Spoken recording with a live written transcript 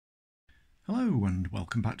Hello and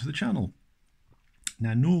welcome back to the channel.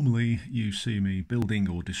 Now normally you see me building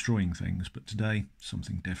or destroying things, but today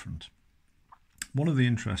something different. One of the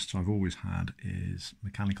interests I've always had is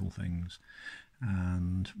mechanical things,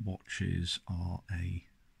 and watches are an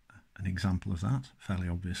example of that, fairly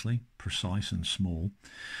obviously, precise and small.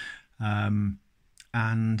 And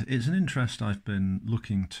it's an interest I've been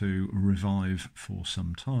looking to revive for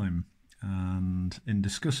some time. And in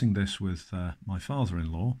discussing this with my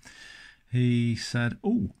father-in-law, he said,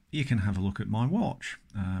 "Oh, you can have a look at my watch,"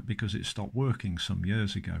 because it stopped working some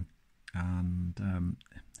years ago. And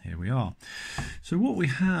here we are. So what we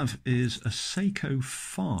have is a Seiko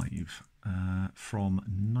 5 from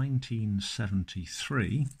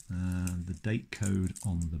 1973. The date code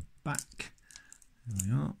on the back. There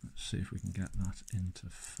we are. Let's see if we can get that into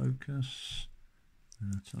focus.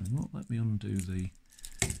 Tell you what, let me undo the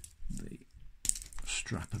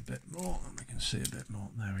strap a bit more and we can see a bit more.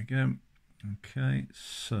 There we go. Okay,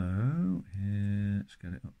 so here, let's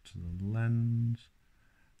get it up to the lens.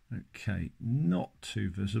 Okay, not too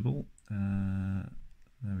visible. There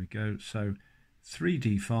we go. So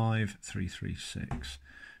 3D5336.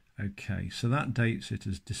 Okay, so that dates it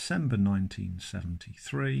as December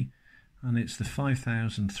 1973, and it's the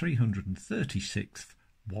 5,336th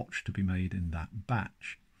watch to be made in that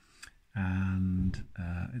batch. And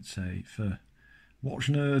it's for watch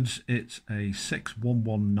nerds, it's a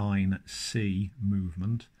 6119C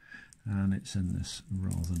movement, and it's in this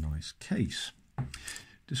rather nice case.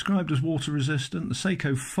 Described as water resistant, the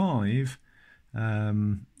Seiko 5,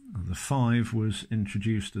 the 5 was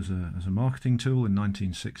introduced as a marketing tool in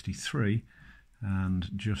 1963,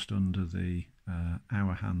 and just under the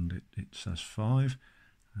hour hand it says 5.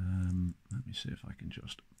 Let me see if I can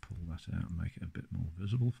just pull that out and make it a bit more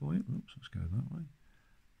visible for you. Oops, let's go that way.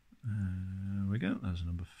 There we go, there's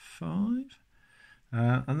number 5.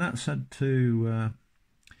 And that said to,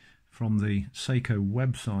 from the Seiko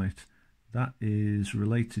website, that is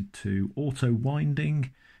related to auto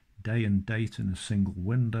winding, day and date in a single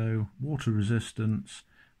window, water resistance,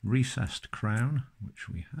 recessed crown, which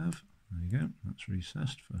we have. There you go, that's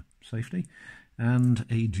recessed for safety, and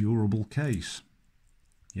a durable case.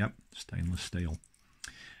 Yep, stainless steel.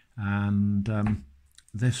 And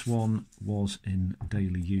this one was in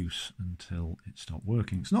daily use until it stopped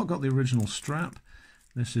working. It's not got the original strap.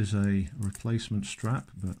 This is a replacement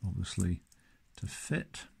strap, but obviously to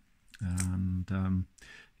fit. And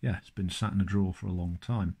yeah, it's been sat in a drawer for a long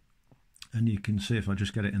time. And you can see if I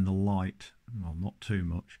just get it in the light, well, not too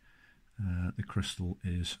much, the crystal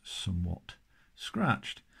is somewhat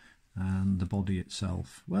scratched. And the body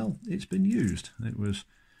itself, well, it's been used.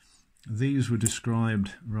 These were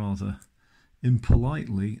described rather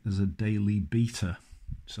impolitely as a daily beater,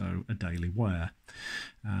 so a daily wear,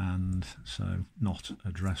 and so not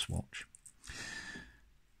a dress watch.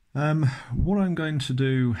 What I'm going to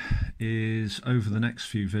do is, over the next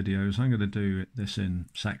few videos, I'm going to do this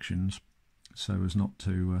in sections so as not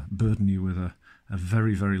to burden you with a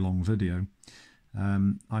very, very long video.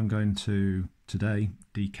 I'm going to today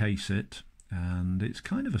decase it, and it's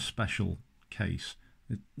kind of a special case.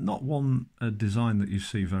 Not a design that you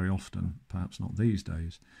see very often, perhaps not these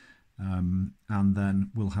days, and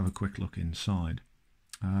then we'll have a quick look inside.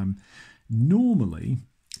 Normally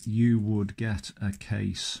you would get a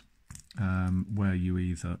case where you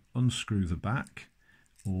either unscrew the back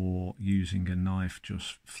or using a knife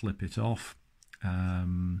just flip it off,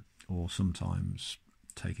 or sometimes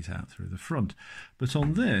take it out through the front. But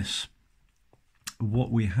on this,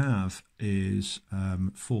 what we have is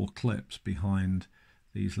 4 clips behind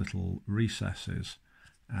these little recesses,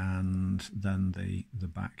 and then the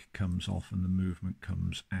back comes off and the movement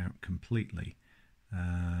comes out completely,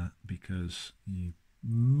 because you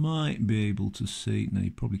might be able to see, no,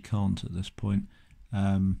 you probably can't at this point,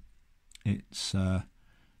 it's the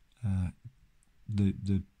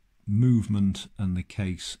movement and the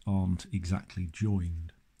case aren't exactly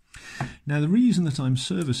joined. Now the reason that I'm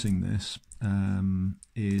servicing this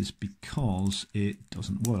is because it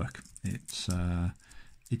doesn't work.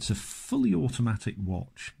 It's a fully automatic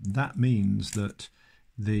watch. That means that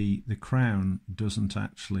the crown doesn't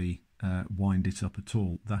actually wind it up at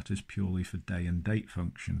all. That is purely for day and date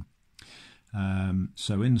function.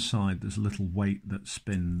 So inside there's a little weight that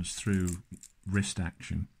spins through wrist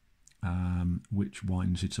action, which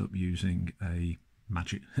winds it up using a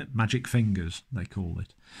magic fingers, they call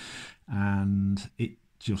it, and it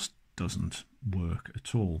just doesn't work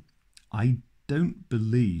at all. I don't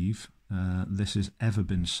believe this has ever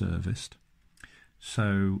been serviced,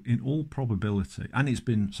 so in all probability, and it's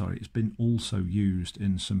been also used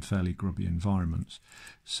in some fairly grubby environments,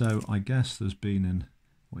 so I guess there's been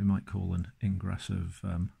what you might call an ingress of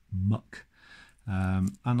muck.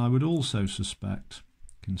 And I would also suspect,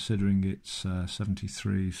 considering it's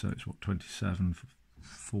 73, so it's what, 27,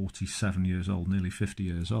 47 years old, nearly 50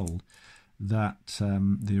 years old, that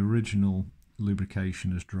the original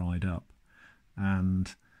lubrication has dried up,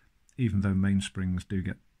 and even though mainsprings do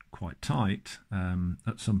get quite tight,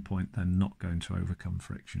 at some point they're not going to overcome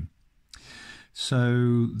friction.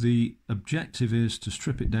 So the objective is to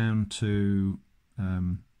strip it down to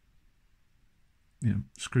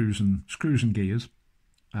screws and gears,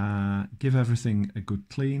 give everything a good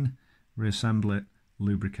clean, reassemble it,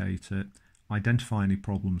 lubricate it, identify any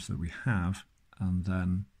problems that we have, and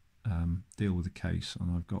then deal with the case.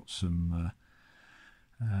 And I've got some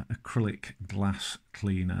acrylic glass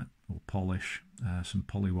cleaner or polish, some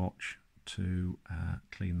polywatch to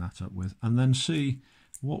clean that up with, and then see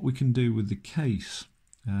what we can do with the case.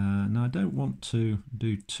 Now I don't want to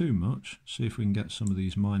do too much, see if we can get some of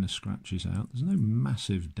these minor scratches out. There's no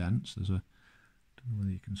massive dents, there's a, I don't know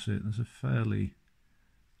whether you can see it, there's a fairly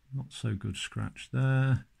not so good scratch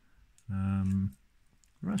there. The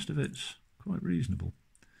rest of it's quite reasonable.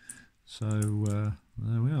 So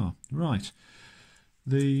there we are. Right,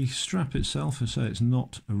 the strap itself, I say it's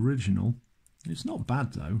not original. It's not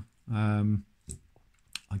bad though.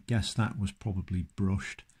 I guess that was probably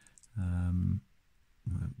brushed.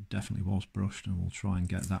 It definitely was brushed, and we'll try and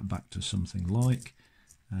get that back to something like.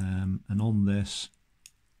 And on this,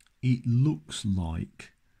 it looks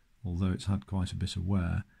like, although it's had quite a bit of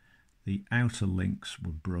wear, the outer links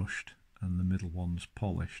were brushed and the middle ones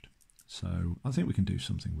polished. So I think we can do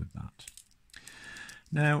something with that.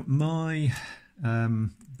 Now, my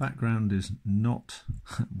background is not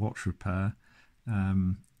watch repair.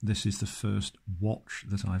 This is the first watch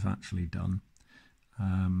that I've actually done.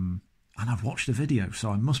 And I've watched a video,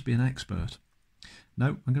 so I must be an expert. No,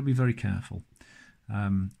 I'm going to be very careful.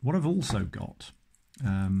 What I've also got,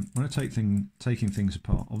 when I taking things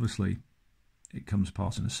apart, obviously it comes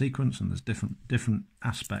apart in a sequence, and there's different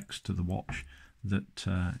aspects to the watch that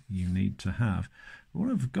you need to have. But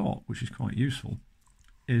what I've got, which is quite useful,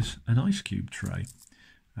 is an ice cube tray.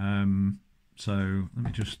 So let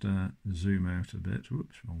me just zoom out a bit.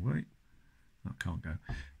 Whoops, wrong way. That can't go.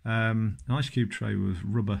 An ice cube tray with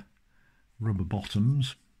rubber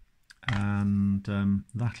bottoms, and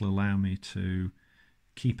that'll allow me to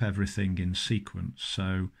keep everything in sequence.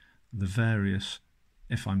 So the various,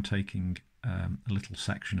 if I'm taking a little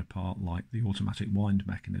section apart, like the automatic wind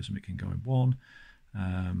mechanism, it can go in one,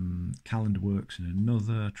 calendar works in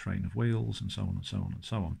another, train of wheels, and so on and so on and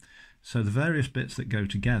so on. So the various bits that go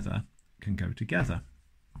together can go together.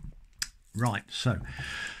 Right, so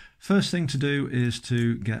first thing to do is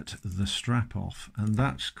to get the strap off, and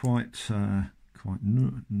that's quite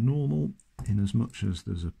normal, in as much as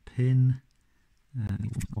there's a pin.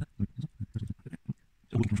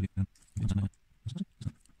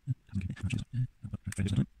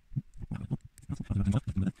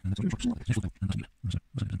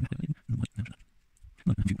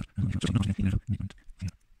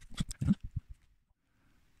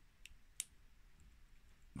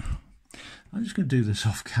 I'm just going to do this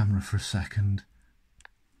off camera for a second.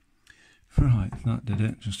 Right, that did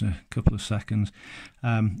it, just a couple of seconds.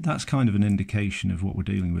 That's kind of an indication of what we're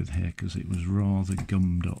dealing with here, because it was rather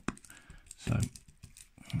gummed up. So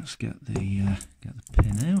let's get the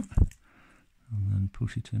pin out and then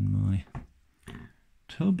put it in my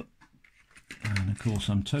tub. And of course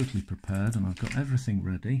I'm totally prepared, and I've got everything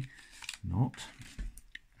ready. Not.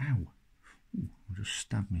 Ow. Ooh, I just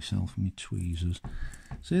stabbed myself with my tweezers.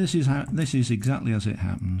 See, this is exactly as it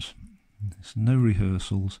happens. There's no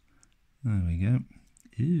rehearsals. There we go.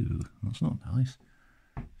 Ew, that's not nice.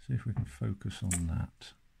 See if we can focus on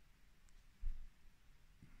that.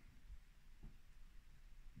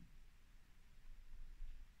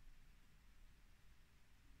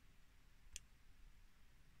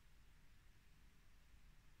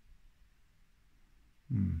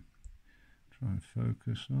 Try and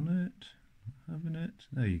focus on it. Not having it.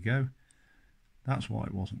 There you go. That's why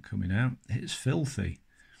it wasn't coming out. It's filthy.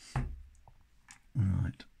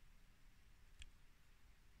 Right.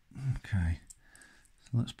 Okay. So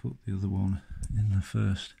let's put the other one in the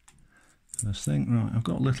first thing. Right. I've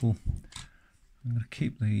got a little. I'm going to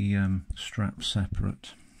keep the strap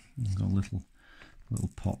separate. I've got a little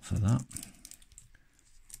pot for that.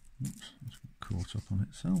 Oops, it's caught up on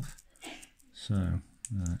itself. So.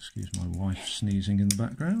 Excuse my wife sneezing in the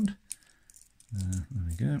background. There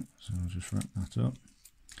we go. So I'll just wrap that up,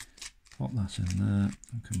 pop that in there,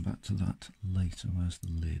 and come back to that later. Where's the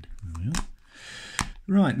lid? There we are.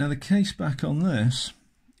 Right, now the case back on this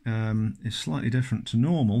is slightly different to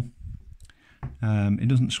normal. It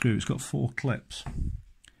doesn't screw, it's got 4 clips.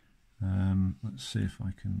 Let's see if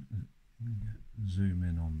I can zoom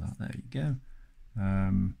in on that. There you go.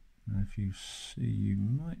 Now if you see, you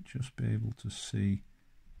might just be able to see,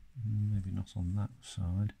 maybe not on that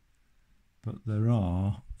side, but there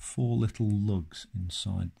are 4 little lugs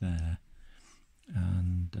inside there,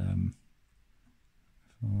 and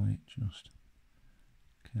if I just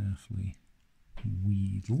carefully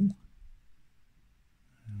wheedle,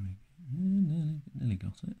 nearly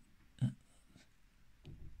got it.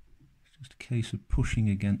 It's just a case of pushing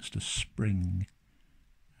against a spring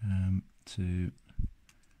to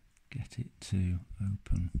get it to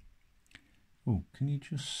open. Oh, can you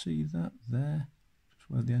just see that there? Just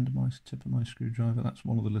where the end of my tip of my screwdriver, that's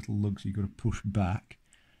one of the little lugs you've got to push back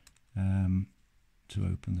to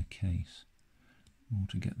open the case or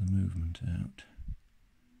to get the movement out.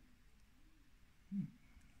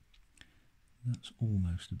 That's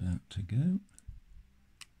almost about to go.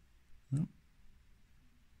 Oh.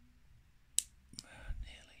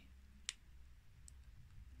 Nearly.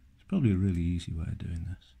 It's probably a really easy way of doing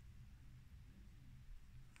this.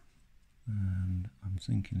 And I'm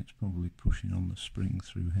thinking it's probably pushing on the spring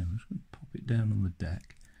through here. I'm just going to pop it down on the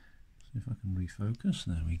deck. See if I can refocus.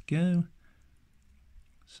 There we go.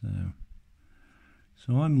 So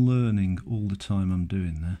I'm learning all the time I'm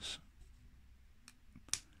doing this.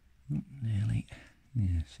 Oh, nearly.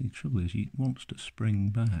 Yeah, see, the trouble is it wants to spring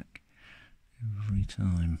back every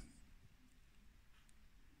time.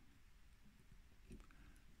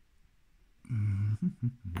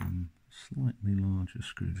 Slightly larger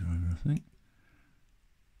screwdriver, I think.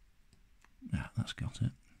 Ah, that's got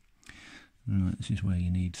it. Right, this is where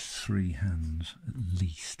you need 3 hands at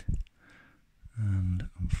least. And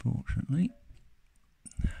unfortunately,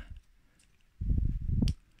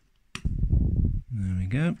 there we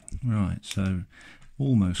go. Right, so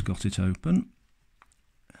almost got it open,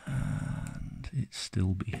 and it's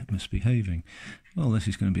still misbehaving. Well, this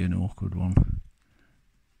is going to be an awkward one.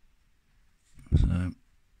 So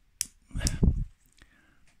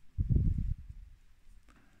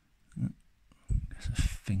there's a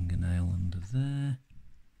fingernail under there.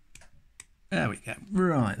 There we go.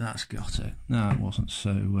 Right, that's got it. No, it wasn't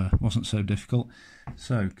so difficult.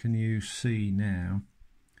 So can you see now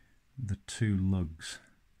the 2 lugs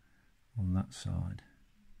on that side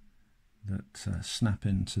that snap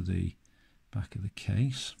into the back of the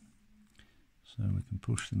case? So we can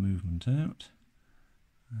push the movement out.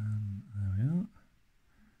 There we are.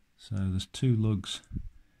 So there's 2 lugs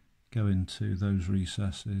go into those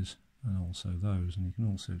recesses and also those, and you can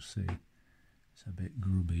also see it's a bit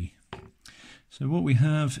grubby. So what we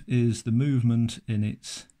have is the movement in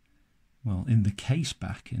its, well, in the case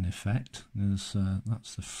back in effect. There's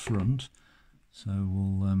that's the front. So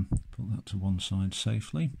we'll put that to one side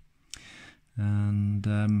safely. And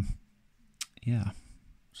yeah,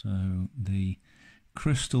 so the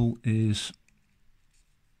crystal is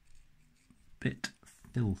a bit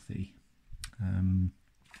filthy. And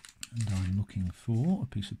I'm looking for a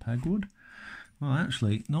piece of pegwood. Well,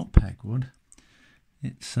 actually, not pegwood.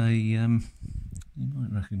 It's a, you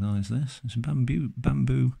might recognise this. It's a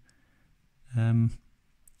bamboo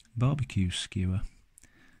barbecue skewer.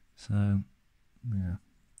 So, yeah,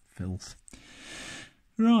 filth.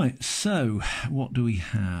 Right, so what do we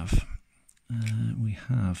have? We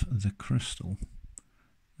have the crystal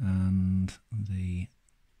and the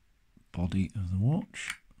body of the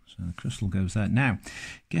watch. So the crystal goes there. Now,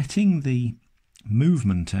 getting the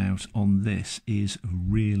movement out on this is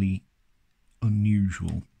really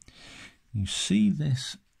unusual. You see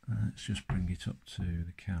this, let's just bring it up to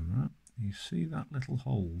the camera. You see that little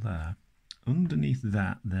hole there? Underneath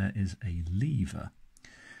that there is a lever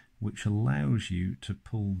which allows you to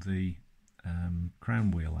pull the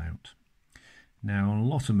crown wheel out. Now, on a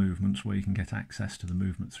lot of movements where you can get access to the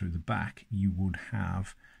movement through the back, you would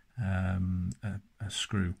have a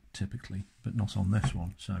screw typically, but not on this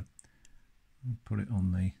one. So I'll put it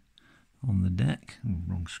on the deck. Oh,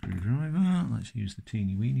 wrong screwdriver. Let's use the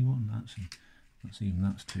teeny weeny one. That's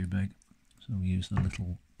too big. So we'll use the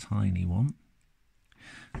little tiny one.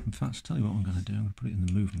 In fact, I'll tell you what I'm going to do. I'm going to put it in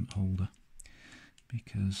the movement holder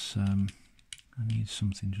because I need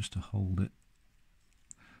something just to hold it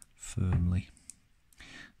firmly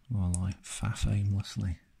while I faff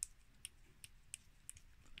aimlessly.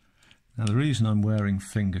 Now, the reason I'm wearing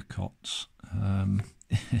finger cots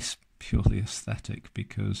is purely aesthetic,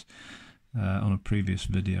 because on a previous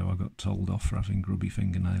video I got told off for having grubby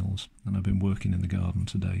fingernails, and I've been working in the garden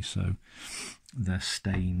today, so they're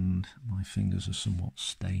stained. My fingers are somewhat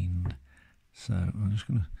stained, so I'm just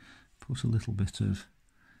going to put a little bit of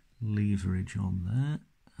leverage on there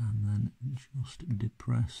and then just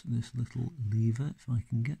depress this little lever if I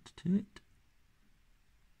can get to it.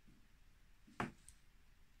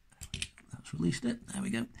 That's released it, there we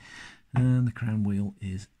go. And the crown wheel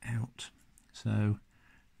is out. So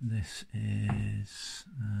this is,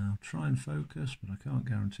 I'll try and focus, but I can't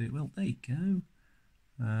guarantee it will. There you go.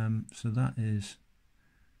 So that is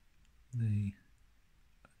the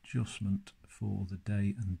adjustment for the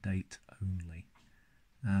day and date only.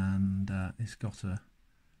 And it's got a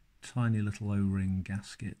tiny little O-ring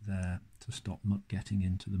gasket there to stop muck getting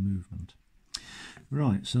into the movement.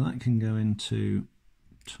 Right, so that can go into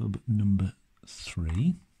tub number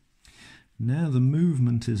 3. Now the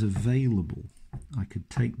movement is available. I could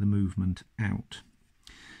take the movement out,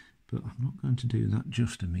 but I'm not going to do that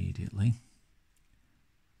just immediately.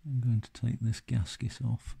 I'm going to take this gasket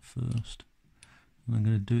off first, and I'm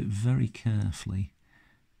going to do it very carefully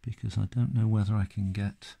because I don't know whether I can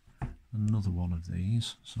get another one of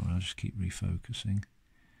these. Sorry, I'll just keep refocusing.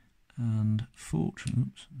 And fortunately,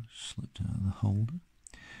 oops, I slipped out of the holder.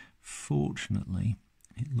 Fortunately,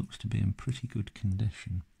 it looks to be in pretty good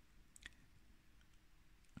condition.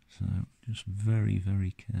 So just very,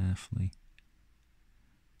 very carefully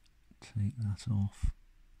take that off.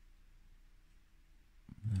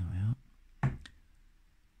 There we are.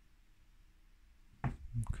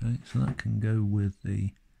 Okay, so that can go with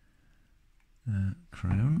the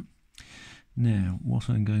crown. Now, what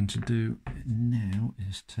I'm going to do now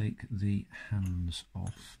is take the hands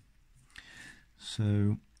off.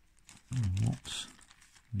 So what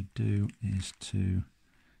we do is to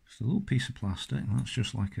just a little piece of plastic, and that's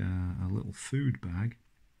just like a little food bag,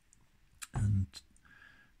 and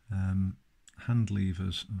hand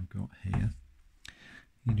levers I've got here.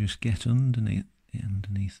 You just get underneath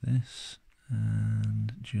this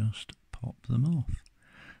and just pop them off.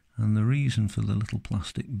 And the reason for the little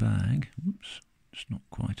plastic bag, oops, it's not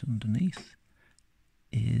quite underneath,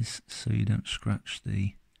 is so you don't scratch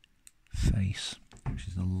the face, which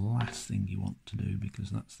is the last thing you want to do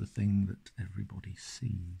because that's the thing that everybody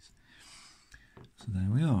sees. So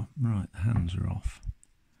there we are. Right, the hands are off.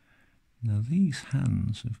 Now these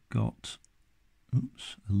hands have got,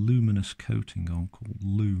 oops, a luminous coating on called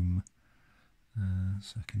Loom.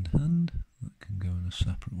 Second hand, that can go in a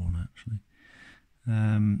separate one actually.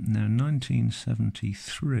 Now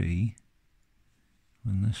 1973,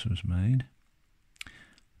 when this was made,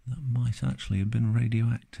 that might actually have been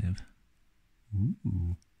radioactive.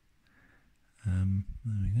 Ooh. There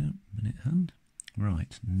we go, minute hand.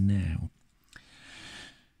 Right, now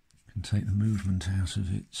I can take the movement out of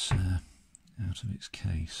its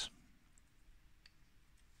case.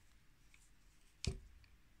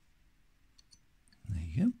 There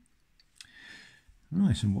you go.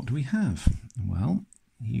 Right, and what do we have? Well,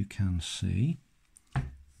 you can see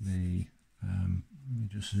the, let me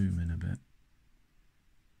just zoom in a bit.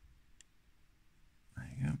 There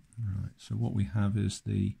you go. Right, so what we have is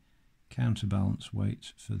the counterbalance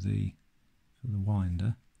weight for the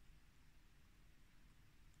winder.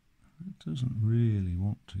 It doesn't really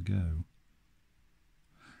want to go.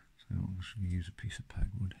 So I'm just going to use a piece of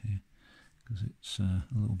pegwood here because it's a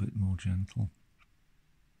little bit more gentle.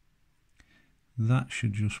 That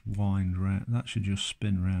should just wind round, that should just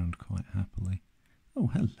spin round quite happily. Oh,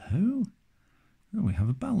 hello. Oh, we have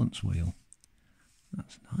a balance wheel.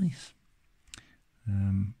 That's nice.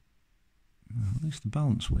 Well, at least the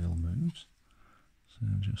balance wheel moves. So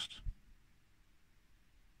just...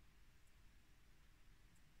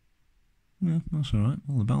 yeah, that's alright.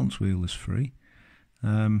 Well, the balance wheel is free.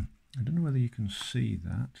 I don't know whether you can see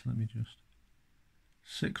that. Let me just...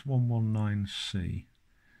 6119C.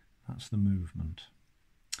 That's the movement.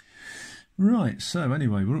 Right, so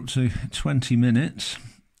anyway, we're up to 20 minutes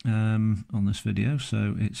on this video,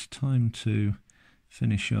 so it's time to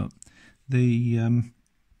finish up. The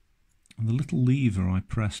little lever I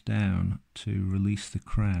pressed down to release the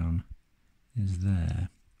crown is there.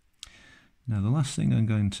 Now the last thing I'm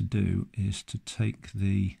going to do is to take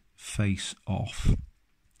the face off,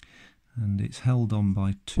 and it's held on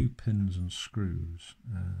by 2 pins and screws.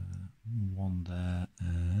 One there,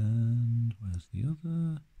 and where's the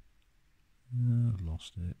other? I've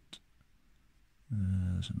lost it.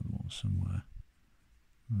 There's another one somewhere.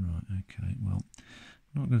 Right, okay, well,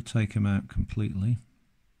 I'm not going to take them out completely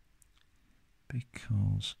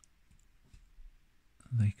because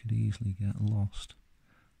they could easily get lost.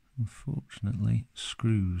 Unfortunately,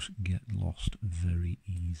 screws get lost very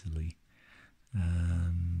easily.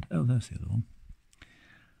 And oh, there's the other one.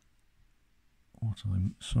 What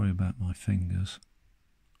I'm sorry about my fingers.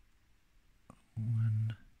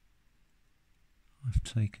 When I've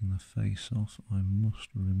taken the face off, I must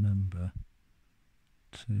remember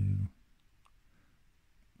to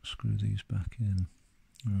screw these back in.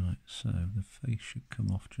 Right, so the face should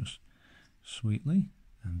come off just sweetly,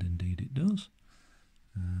 and indeed it does.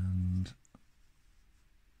 And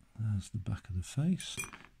there's the back of the face.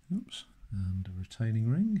 Oops, and a retaining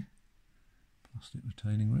ring, plastic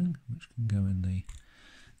retaining ring, which can go in the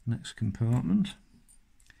next compartment.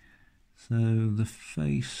 So the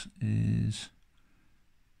face is,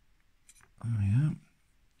 oh yeah,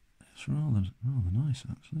 it's rather nice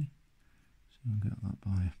actually. So I'll get that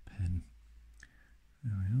by a pin.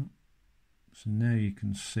 There we are. So now you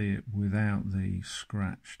can see it without the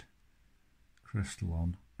scratched crystal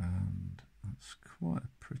on, and that's quite a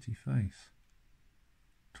pretty face.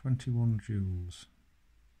 21 jewels.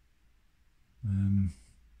 What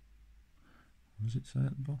does it say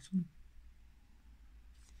at the bottom?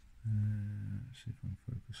 Let's see if I can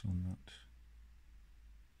focus on that.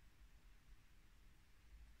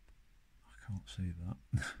 I can't see that.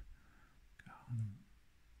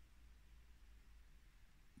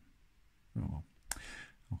 Oh well,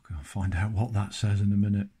 I'll find out what that says in a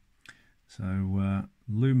minute. So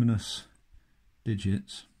luminous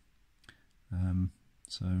digits,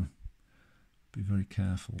 so be very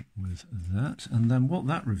careful with that. And then what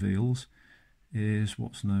that reveals is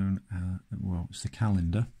what's known as, well, it's the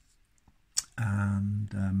calendar,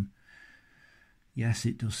 and yes,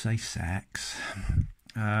 it does say sex.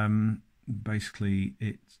 Basically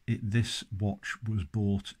this watch was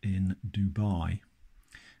bought in Dubai,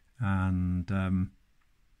 and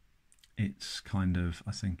it's kind of,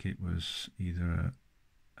 I think it was either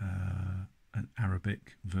an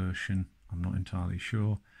Arabic version, I'm not entirely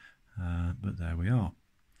sure, but there we are.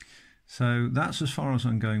 So that's as far as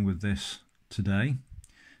I'm going with this today.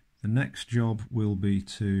 The next job will be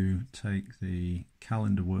to take the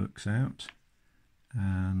calendar works out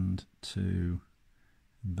and to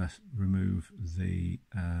remove the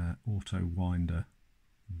auto winder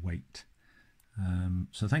weight.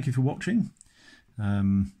 So thank you for watching.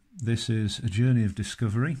 This is a journey of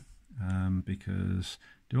discovery, because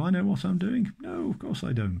do I know what I'm doing? No, of course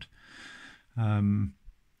I don't.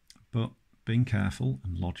 But being careful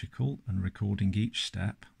and logical and recording each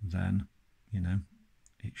step, then, you know,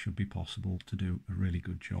 it should be possible to do a really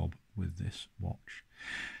good job with this watch.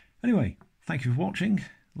 Anyway, thank you for watching.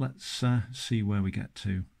 Let's see where we get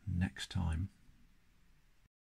to next time.